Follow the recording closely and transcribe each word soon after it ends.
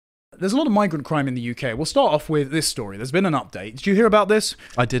there's a lot of migrant crime in the UK. We'll start off with this story. There's been an update. Did you hear about this?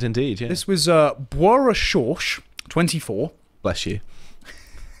 I did indeed, yeah. This was Bwara Shorsh, 24. Bless you.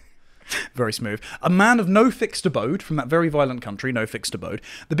 Very smooth. A man of no fixed abode from that very violent country, no fixed abode.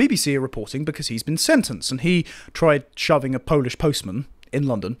 The BBC are reporting because he's been sentenced, and he tried shoving a Polish postman in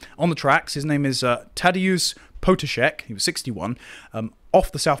London on the tracks. His name is Tadeusz Potaszek. He was 61.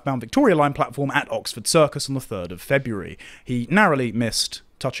 Off the southbound Victoria Line platform at Oxford Circus on the 3rd of February. He narrowly missed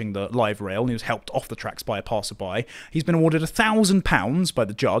touching the live rail, and he was helped off the tracks by a passerby. He's been awarded £1,000 by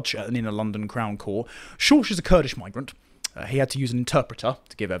the judge at an inner London Crown Court. Shorsh is a Kurdish migrant. He had to use an interpreter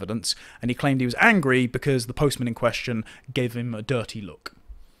to give evidence, and he claimed he was angry because the postman in question gave him a dirty look.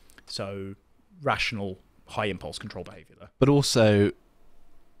 So, rational, high impulse control behaviour there. But also,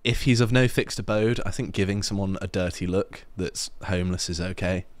 if he's of no fixed abode, I think giving someone a dirty look that's homeless is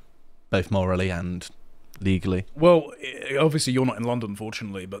okay, both morally and legally. Well, obviously you're not in London,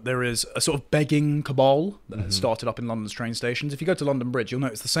 fortunately, but there is a sort of begging cabal that has started up in London's train stations. If you go to London Bridge, you'll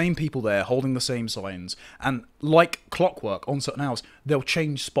notice the same people there holding the same signs, and like clockwork, on certain hours, they'll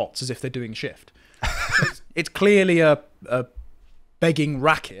change spots as if they're doing shift. It's clearly a begging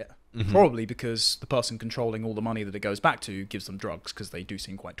racket, probably because the person controlling all the money that it goes back to gives them drugs, because they do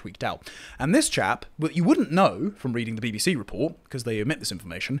seem quite tweaked out. And this chap, well, you wouldn't know from reading the BBC report, because they omit this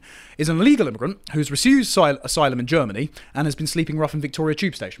information, is an illegal immigrant who's refused asylum in Germany and has been sleeping rough in Victoria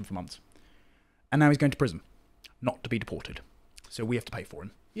Tube Station for months. And now he's going to prison, not to be deported. So we have to pay for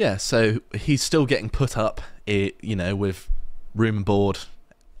him. Yeah, so he's still getting put up, you know, with room and board,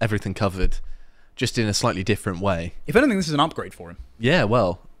 everything covered, just in a slightly different way. If anything, this is an upgrade for him. Yeah,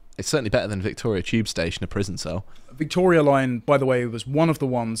 well, it's certainly better than Victoria Tube Station, a prison cell. Victoria Line, by the way, was one of the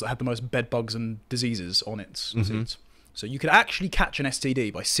ones that had the most bed bugs and diseases on its seats. So you could actually catch an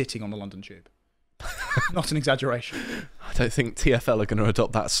STD by sitting on the London Tube. Not an exaggeration. I don't think TfL are going to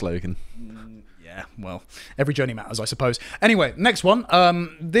adopt that slogan. Yeah, well, every journey matters, I suppose. Anyway, next one.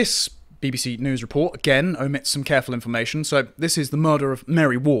 This BBC News report, again, omits some careful information. So this is the murder of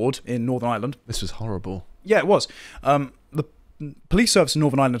Mary Ward in Northern Ireland. This was horrible. Yeah, it was. The police service in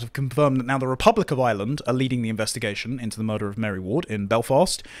Northern Ireland have confirmed that now the Republic of Ireland are leading the investigation into the murder of Mary Ward in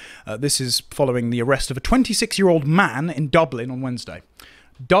Belfast. This is following the arrest of a 26-year-old man in Dublin on Wednesday.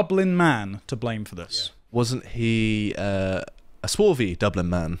 Dublin man to blame for this. Yeah. Wasn't he a swarthy Dublin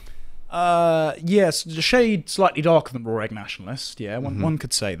man? Yes, a shade slightly darker than raw egg nationalist. Yeah, one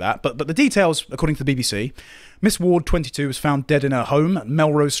could say that. But the details, according to the BBC, Miss Ward, 22, was found dead in her home at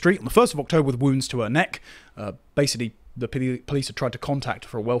Melrose Street on the 1st of October with wounds to her neck. Basically, the police had tried to contact her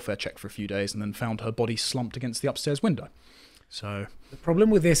for a welfare check for a few days and then found her body slumped against the upstairs window. So the problem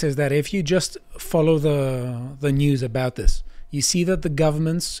with this is that if you just follow the news about this, you see that the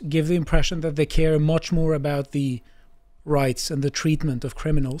governments give the impression that they care much more about the rights and the treatment of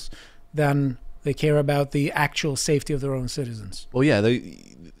criminals than they care about the actual safety of their own citizens. Well, yeah,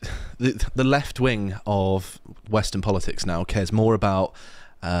 the left wing of Western politics now cares more about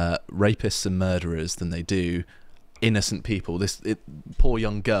rapists and murderers than they do innocent people. This poor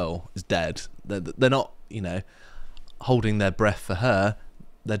young girl is dead. They're not, you know, holding their breath for her.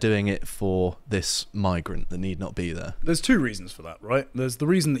 They're doing it for this migrant that need not be there. There's two reasons for that, right? There's the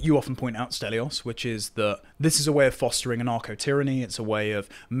reason that you often point out, Stelios, which is that this is a way of fostering anarcho-tyranny. It's a way of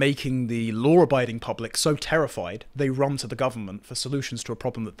making the law-abiding public so terrified they run to the government for solutions to a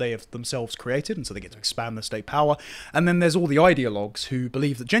problem that they have themselves created, and so they get to expand their state power. And then there's all the ideologues who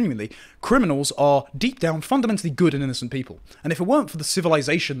believe that genuinely criminals are deep down fundamentally good and innocent people. And if it weren't for the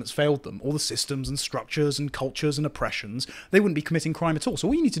civilization that's failed them, all the systems and structures and cultures and oppressions, they wouldn't be committing crime at all.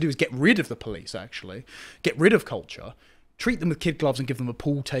 So all you need to do is get rid of the police, actually, get rid of culture, treat them with kid gloves and give them a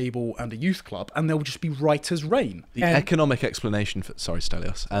pool table and a youth club, and they'll just be right as rain. The economic explanation for... Sorry,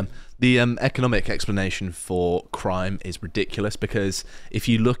 Stelios. The economic explanation for crime is ridiculous, because if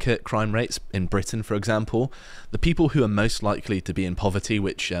you look at crime rates in Britain, for example, the people who are most likely to be in poverty,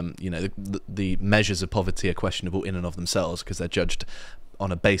 which, you know, the measures of poverty are questionable in and of themselves because they're judged on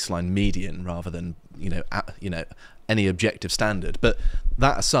a baseline median rather than, you know, any objective standard. But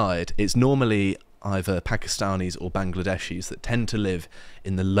that aside, it's normally either Pakistanis or Bangladeshis that tend to live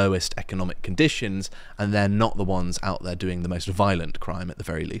in the lowest economic conditions, and they're not the ones out there doing the most violent crime at the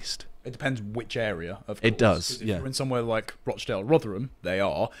very least. It depends which area, of course. It does, if yeah. you're in somewhere like Rochdale, Rotherham, they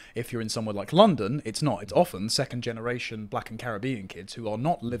are. If you're in somewhere like London, it's not. It's often second-generation Black and Caribbean kids who are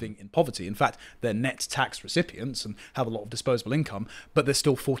not living in poverty. In fact, they're net tax recipients and have a lot of disposable income, but there's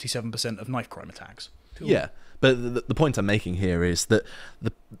still 47% of knife crime attacks. Cool. Yeah, but the point I'm making here is that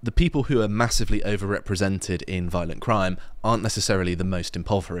the people who are massively overrepresented in violent crime aren't necessarily the most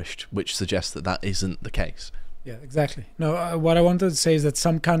impoverished, which suggests that that isn't the case. Yeah, exactly. No, what I wanted to say is that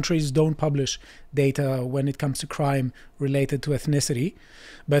some countries don't publish data when it comes to crime related to ethnicity.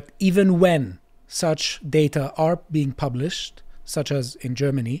 But even when such data are being published, such as in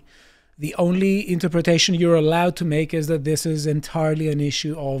Germany, the only interpretation you're allowed to make is that this is entirely an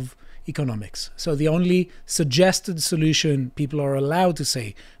issue of economics. So the only suggested solution people are allowed to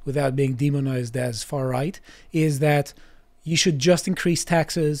say without being demonized as far right is that you should just increase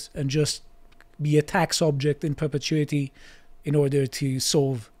taxes and just be a tax object in perpetuity in order to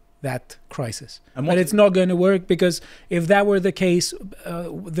solve that crisis. But it's not going to work, because if that were the case,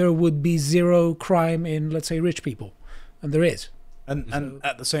 there would be zero crime in, let's say, rich people. And there is. And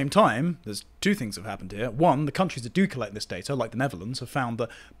at the same time, there's two things have happened here. One, the countries that do collect this data, like the Netherlands, have found that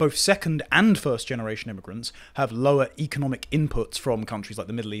both second and first generation immigrants have lower economic inputs from countries like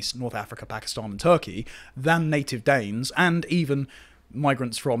the Middle East, North Africa, Pakistan and Turkey than native Danes and even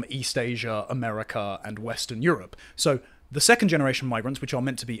migrants from East Asia, America and Western Europe. So the second generation migrants, which are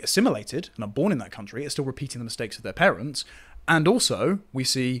meant to be assimilated and are born in that country, are still repeating the mistakes of their parents. And also, we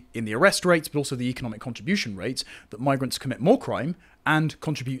see in the arrest rates, but also the economic contribution rates, that migrants commit more crime and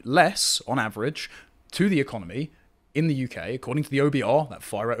contribute less, on average, to the economy in the UK, according to the OBR, that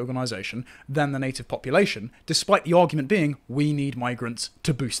far-right organisation, than the native population, despite the argument being, we need migrants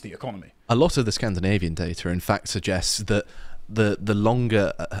to boost the economy. A lot of the Scandinavian data, in fact, suggests that the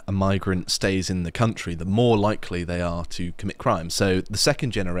longer a migrant stays in the country, the more likely they are to commit crime. So the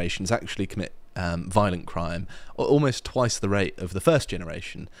second generations actually commit violent crime almost twice the rate of the first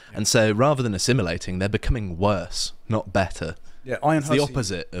generation. Yeah. And so rather than assimilating, they're becoming worse, not better. Yeah, it's the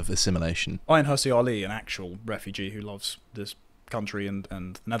opposite of assimilation. Ayaan Hirsi Ali, an actual refugee who loves this country and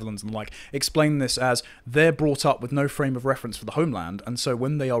the Netherlands and the like, explained this as they're brought up with no frame of reference for the homeland, and so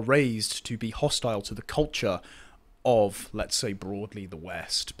when they are raised to be hostile to the culture of, let's say, broadly the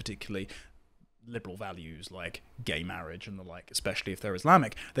West, particularly liberal values like gay marriage and the like, especially if they're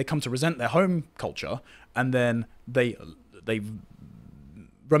Islamic, they come to resent their home culture, and then they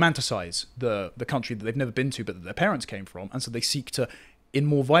romanticize the country that they've never been to but that their parents came from, and so they seek to, in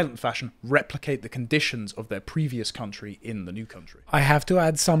more violent fashion, replicate the conditions of their previous country in the new country. I have to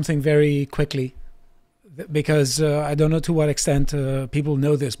add something very quickly, because I don't know to what extent people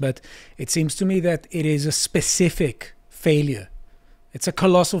know this, but it seems to me that it is a specific failure. It's a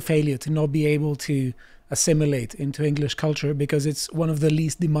colossal failure to not be able to assimilate into English culture, because it's one of the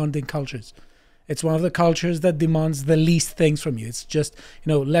least demanding cultures. It's one of the cultures that demands the least things from you. It's just,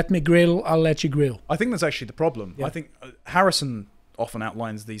 let me grill, I'll let you grill. I think that's actually the problem. Yeah. I think Harrison often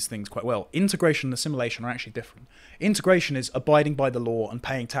outlines these things quite well. Integration and assimilation are actually different. Integration is abiding by the law and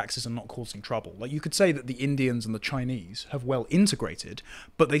paying taxes and not causing trouble. Like, you could say that the Indians and the Chinese have well integrated,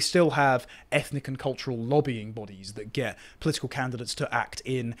 but they still have ethnic and cultural lobbying bodies that get political candidates to act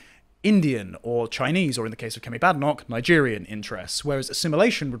in Indian or Chinese, or in the case of Kemi Badenoch, Nigerian interests, whereas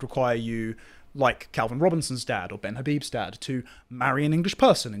assimilation would require you, like Calvin Robinson's dad or Ben Habib's dad, to marry an English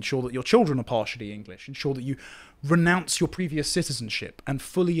person, ensure that your children are partially English, ensure that you renounce your previous citizenship and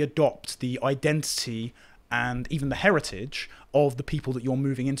fully adopt the identity and even the heritage of the people that you're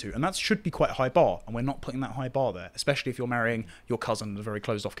moving into. And that should be quite a high bar, and we're not putting that high bar there, especially if you're marrying your cousin in a very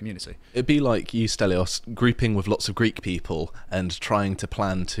closed-off community. It'd be like you, Stelios, grouping with lots of Greek people and trying to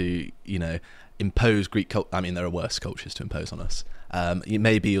plan to, impose Greek culture. I mean, there are worse cultures to impose on us.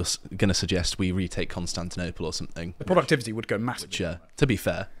 Maybe you're going to suggest we retake Constantinople or something. The productivity would go massively. Which, to be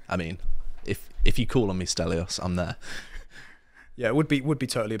fair, I mean, if you call on me, Stelios, I'm there. Yeah, it would be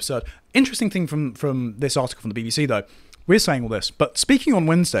totally absurd. Interesting thing from this article from the BBC, though. We're saying all this, but speaking on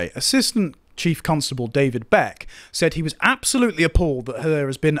Wednesday, Assistant Chief Constable David Beck said he was absolutely appalled that there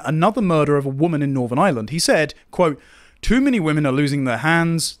has been another murder of a woman in Northern Ireland. He said, quote, "Too many women are losing their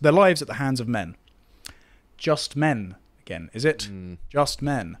lives at the hands of men." Just men. Again, is it? Just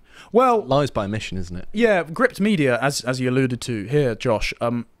men. Well, lies by omission, isn't it? Yeah, gripped media, as you alluded to here, Josh,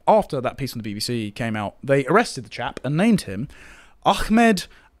 after that piece on the BBC came out, they arrested the chap and named him Ahmed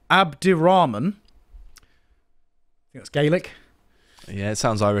Abdirahman. I think that's Gaelic. Yeah, it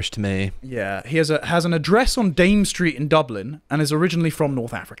sounds Irish to me. Yeah, he has an address on Dame Street in Dublin and is originally from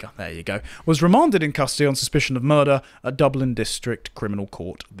North Africa. There you go. Was remanded in custody on suspicion of murder at Dublin District Criminal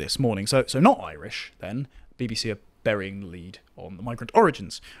Court this morning. So not Irish then. BBC are burying the lead on the migrant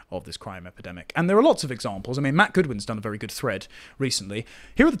origins of this crime epidemic. And there are lots of examples. I mean, Matt Goodwin's done a very good thread recently.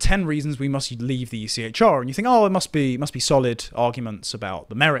 Here are the 10 reasons we must leave the ECHR. And you think, oh, it must be solid arguments about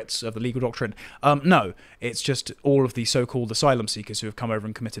the merits of the legal doctrine. No, it's just all of the so-called asylum seekers who have come over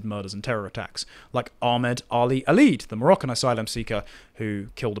and committed murders and terror attacks, like Ahmed Ali Alid, the Moroccan asylum seeker who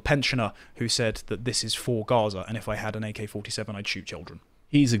killed a pensioner who said that this is for Gaza, and if I had an AK-47, I'd shoot children.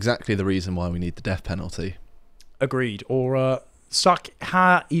 He's exactly the reason why we need the death penalty. Agreed. Or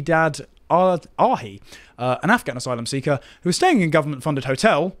Sakha-Idad Ahi, an Afghan asylum seeker who was staying in a government-funded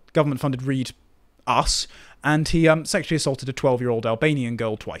hotel, government-funded read us, and he sexually assaulted a 12-year-old Albanian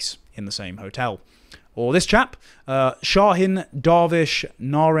girl twice in the same hotel. Or this chap, Shahin Darvish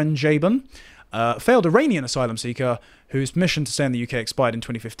Naranjaban, failed Iranian asylum seeker whose permission to stay in the UK expired in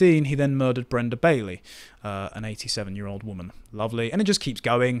 2015. He then murdered Brenda Bailey, an 87-year-old woman. Lovely. And it just keeps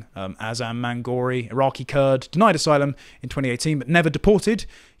going. Azam Mangori, Iraqi Kurd, denied asylum in 2018 but never deported.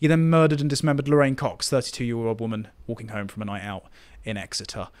 He then murdered and dismembered Lorraine Cox, 32-year-old woman walking home from a night out in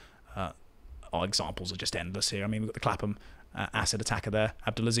Exeter. Our examples are just endless here. I mean, we've got the Clapham acid attacker there,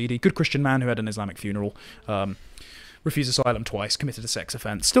 Abdulazidi, good Christian man who had an Islamic funeral. Refused asylum twice, committed a sex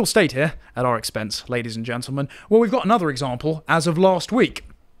offence. Still stayed here at our expense, ladies and gentlemen. Well, we've got another example as of last week.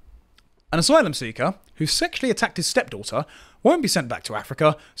 An asylum seeker who sexually attacked his stepdaughter won't be sent back to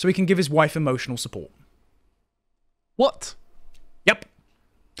Africa so he can give his wife emotional support. What? Yep.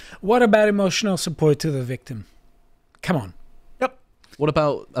 What about emotional support to the victim? Come on. Yep. What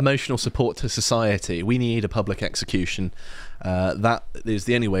about emotional support to society? We need a public execution. That is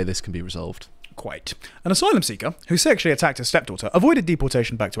the only way this can be resolved. Quite. An asylum seeker who sexually attacked his stepdaughter avoided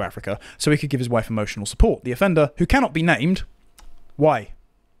deportation back to Africa so he could give his wife emotional support. The offender, who cannot be named, why?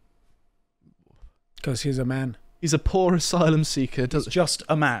 Because he's a man. He's a poor asylum seeker. He's just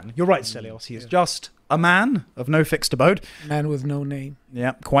a man. You're right, Stelios. He is just a man of no fixed abode. Man with no name.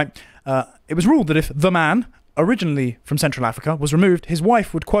 Yeah, quite. It was ruled that if the man, originally from Central Africa, was removed, his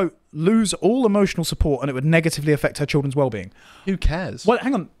wife would, quote, lose all emotional support and it would negatively affect her children's well-being. Who cares? Well,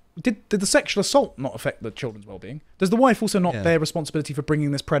 hang on. Did the sexual assault not affect the children's well-being? Does the wife also not bear responsibility for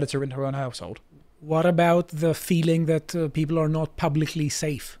bringing this predator into her own household? What about the feeling that people are not publicly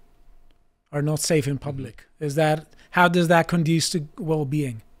safe? Are not safe in public? How does that conduce to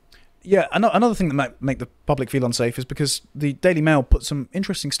well-being? Yeah, another thing that might make the public feel unsafe is because the Daily Mail put some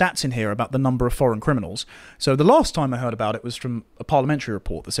interesting stats in here about the number of foreign criminals. So the last time I heard about it was from a parliamentary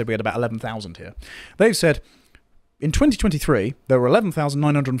report that said we had about 11,000 here. They've said in 2023, there were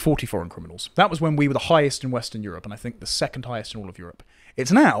 11,940 foreign criminals. That was when we were the highest in Western Europe, and I think the second highest in all of Europe.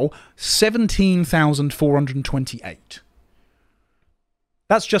 It's now 17,428.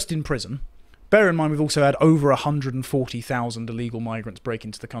 That's just in prison. Bear in mind, we've also had over 140,000 illegal migrants break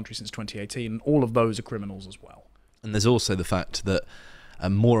into the country since 2018, and all of those are criminals as well. And there's also the fact that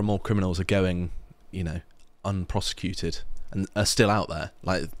more and more criminals are going, unprosecuted and are still out there.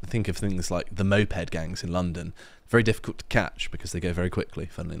 Like, think of things like the moped gangs in London. Very difficult to catch because they go very quickly,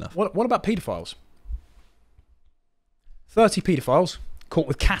 funnily enough. What about paedophiles? 30 paedophiles caught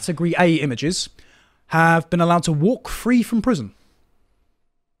with Category A images have been allowed to walk free from prison.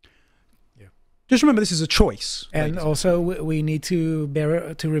 Yeah. Just remember, this is a choice. And also, we need to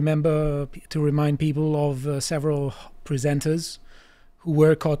remind people of several presenters who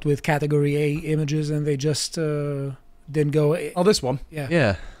were caught with Category A images and they just didn't go. Oh, this one?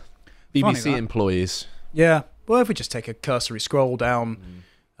 Yeah. BBC employees. Yeah. Well, if we just take a cursory scroll down,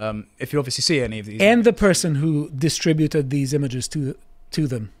 if you obviously see any of these. And the person who distributed these images to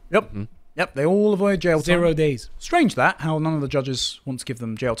them. Yep. Mm-hmm. Yep, they all avoid jail time. 0 days. Strange how none of the judges want to give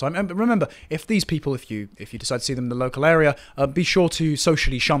them jail time. And remember, if these people, if you decide to see them in the local area, be sure to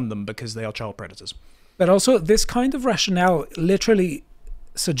socially shun them because they are child predators. But also, this kind of rationale literally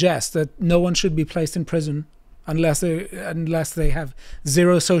suggests that no one should be placed in prison unless they have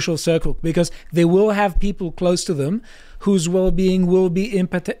zero social circle, because they will have people close to them whose well-being will be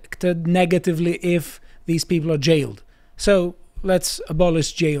impacted negatively if these people are jailed. So let's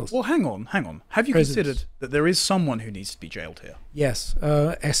abolish jails. Well, hang on. Have you considered that there is someone who needs to be jailed here? Yes,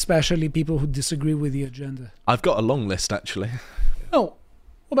 especially people who disagree with the agenda. I've got a long list, actually. Oh,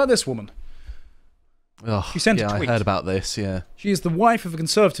 what about this woman? Oh, she sent a tweet. I heard about this, yeah. She is the wife of a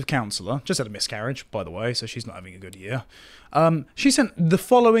Conservative councillor, just had a miscarriage, by the way, so she's not having a good year. She sent the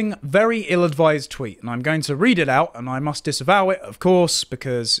following very ill-advised tweet, and I'm going to read it out, and I must disavow it, of course,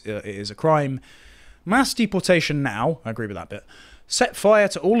 because it is a crime. Mass deportation now, I agree with that bit. Set fire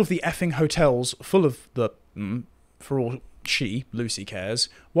to all of the effing hotels full of the, for all Lucy cares.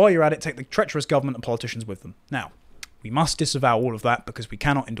 While you're at it, take the treacherous government and politicians with them. Now, we must disavow all of that because we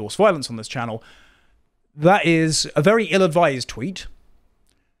cannot endorse violence on this channel. That is a very ill-advised tweet.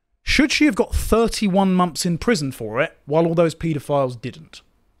 Should she have got 31 months in prison for it, while all those paedophiles didn't?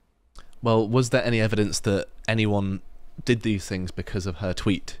 Well, was there any evidence that anyone did these things because of her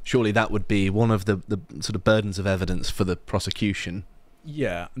tweet? Surely that would be one of the sort of burdens of evidence for the prosecution.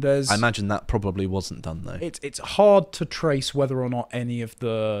 Yeah, I imagine that probably wasn't done, though. It's hard to trace whether or not any of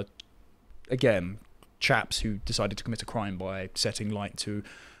the, again, chaps who decided to commit a crime by setting light to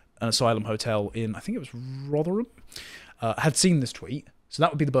an asylum hotel in, I think it was Rotherham, had seen this tweet. So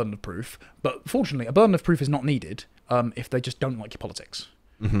that would be the burden of proof. But fortunately, a burden of proof is not needed if they just don't like your politics.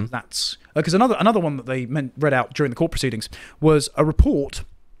 Mm-hmm. That's because another one that they read out during the court proceedings was a report.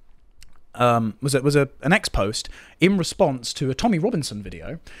 Was an ex post in response to a Tommy Robinson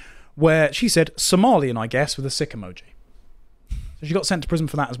video where she said Somalian, I guess, with a sick emoji. So she got sent to prison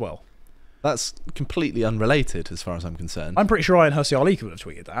for that as well. That's completely unrelated as far as I'm concerned. I'm pretty sure Ian Hersey Alika would have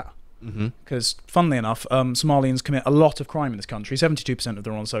tweeted that. Because, funnily enough, Somalians commit a lot of crime in this country. 72% of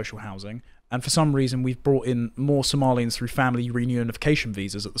them are on social housing. And for some reason, we've brought in more Somalians through family reunification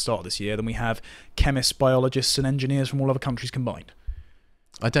visas at the start of this year than we have chemists, biologists, and engineers from all other countries combined.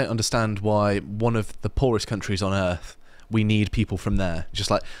 I don't understand why one of the poorest countries on earth, we need people from there. Just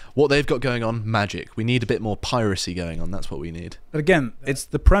like what they've got going on, magic. We need a bit more piracy going on. That's what we need. But again, it's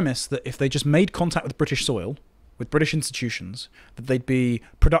the premise that if they just made contact with British soil, with British institutions, that they'd be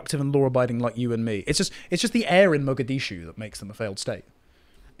productive and law-abiding like you and me. It's just the air in Mogadishu that makes them a failed state.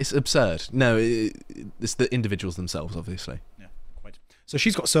 It's absurd. No, it's the individuals themselves, obviously. Yeah, quite. So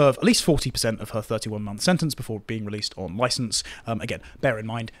she's got to serve at least 40% of her 31-month sentence before being released on licence. Again, bear in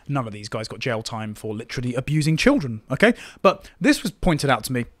mind, none of these guys got jail time for literally abusing children, okay? But this was pointed out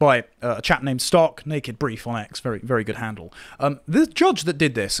to me by a chap named Stark Naked Brief on X. Very, very good handle. The judge that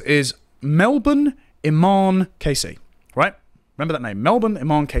did this is Melbourne Iman Casey, right? Remember that name, Melbourne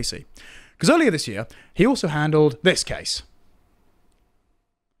Iman Casey. Because earlier this year, he also handled this case.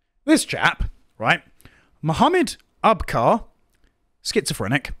 This chap, right? Mohammed Abkar,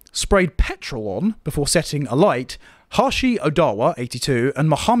 schizophrenic, sprayed petrol on before setting alight Harshi Odawa, 82, and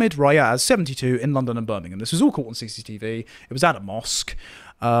Mohammed Rayaz, 72, in London and Birmingham. This was all caught on CCTV. It was at a mosque.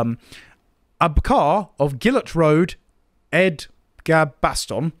 Abkar of Gillett Road,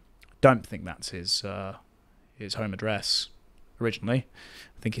 Edgbaston, don't think that's his home address originally.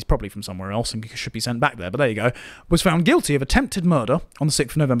 I think he's probably from somewhere else and should be sent back there, but there you go. Was found guilty of attempted murder on the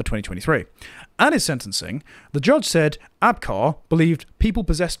 6th of November 2023. At his sentencing, the judge said Abkar believed people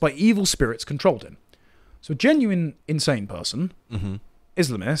possessed by evil spirits controlled him. So a genuine insane person,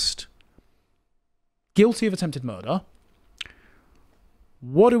 Islamist, guilty of attempted murder.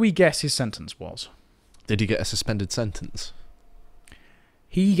 What do we guess his sentence was? Did he get a suspended sentence?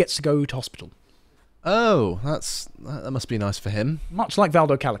 He gets to go to hospital. Oh, that must be nice for him. Much like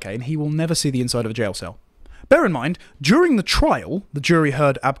Valdo Calacane, he will never see the inside of a jail cell. Bear in mind, during the trial, the jury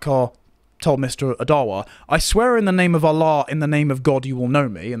heard Abkar told Mr. Adawa, "I swear in the name of Allah, in the name of God, you will know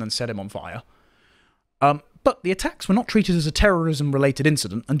me," and then set him on fire. But the attacks were not treated as a terrorism-related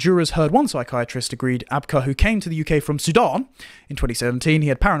incident, and jurors heard one psychiatrist agreed Abkar, who came to the UK from Sudan in 2017, he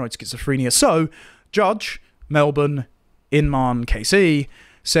had paranoid schizophrenia. So, Judge Melbourne Inman KC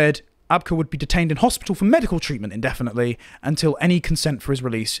said Abkar would be detained in hospital for medical treatment indefinitely until any consent for his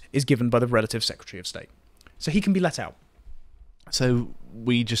release is given by the relative Secretary of State. So he can be let out. So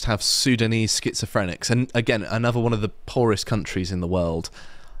we just have Sudanese schizophrenics. And again, another one of the poorest countries in the world.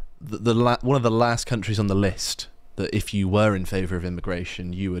 One of the last countries on the list that if you were in favour of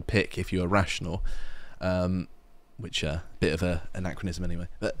immigration, you would pick if you were rational. Which a bit of an anachronism anyway.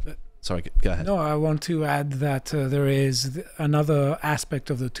 But sorry, go ahead. No, I want to add that there is another aspect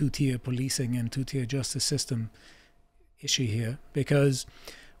of the two-tier policing and two-tier justice system issue here, because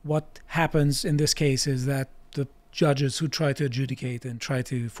what happens in this case is that the judges who try to adjudicate and try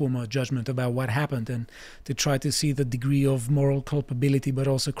to form a judgment about what happened and to try to see the degree of moral culpability but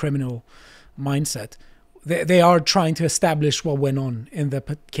also criminal mindset, they are trying to establish what went on in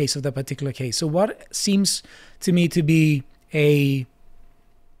the case of the particular case. So what seems to me to be a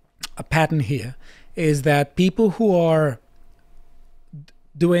pattern here is that people who are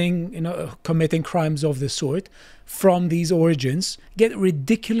committing crimes of this sort from these origins get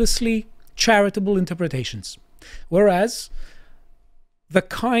ridiculously charitable interpretations, whereas the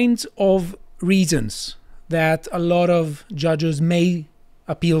kinds of reasons that a lot of judges may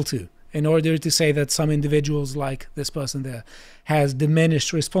appeal to in order to say that some individuals like this person there has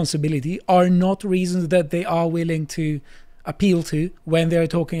diminished responsibility are not reasons that they are willing to appeal to when they're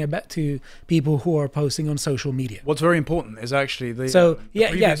talking about to people who are posting on social media. What's very important is actually what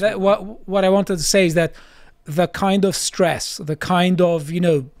I wanted to say is that the kind of stress, the kind of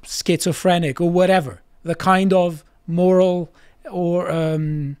schizophrenic or whatever, the kind of moral or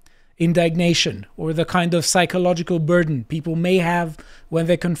indignation or the kind of psychological burden people may have when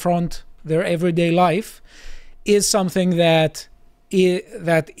they confront their everyday life is something that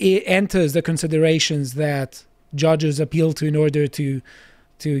enters the considerations that judges appeal to in order to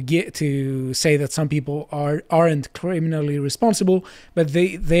say that some people aren't criminally responsible, but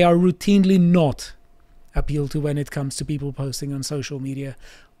they are routinely not appealed to when it comes to people posting on social media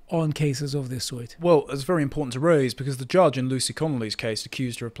on cases of this sort? Well, it's very important to raise because the judge in Lucy Connolly's case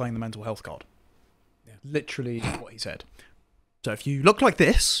accused her of playing the mental health card. Yeah. Literally what he said. So if you look like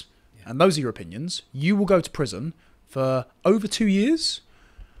this, and those are your opinions, you will go to prison for over 2 years.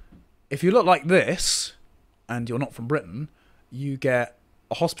 If you look like this, and you're not from Britain, you get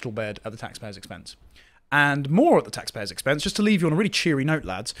a hospital bed at the taxpayer's expense. And more at the taxpayer's expense, just to leave you on a really cheery note,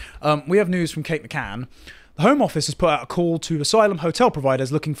 lads, we have news from Kate McCann. The Home Office has put out a call to asylum hotel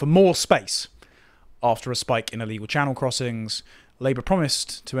providers looking for more space. After a spike in illegal channel crossings, Labour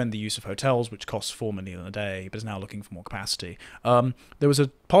promised to end the use of hotels, which costs $4 million a day, but is now looking for more capacity. There was a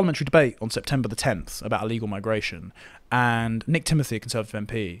parliamentary debate on September the 10th about illegal migration, and Nick Timothy, a Conservative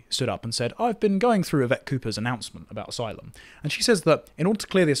MP, stood up and said, I've been going through Yvette Cooper's announcement about asylum, and she says that in order to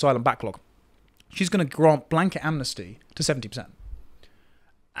clear the asylum backlog, she's going to grant blanket amnesty to 70%.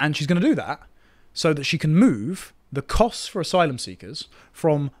 And she's going to do that so that she can move the costs for asylum seekers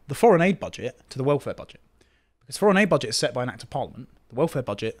from the foreign aid budget to the welfare budget. Because foreign aid budget is set by an act of parliament. The welfare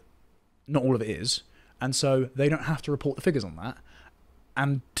budget, not all of it is. And so they don't have to report the figures on that.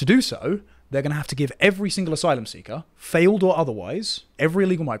 And to do so, they're going to have to give every single asylum seeker, failed or otherwise, every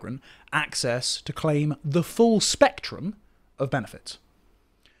illegal migrant, access to claim the full spectrum of benefits.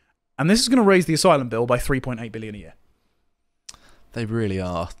 And this is going to raise the asylum bill by $3.8 billion a year. They really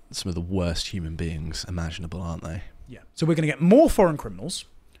are some of the worst human beings imaginable, aren't they? Yeah. So we're going to get more foreign criminals.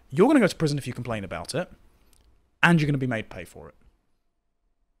 You're going to go to prison if you complain about it. And you're going to be made pay for it.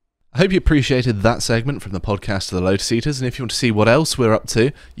 I hope you appreciated that segment from the podcast of the Lotus Eaters, and if you want to see what else we're up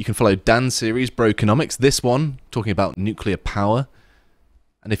to, you can follow Dan's series, Brokenomics, this one, talking about nuclear power.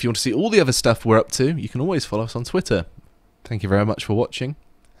 And if you want to see all the other stuff we're up to, you can always follow us on Twitter. Thank you very much for watching,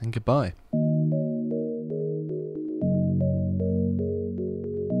 and goodbye.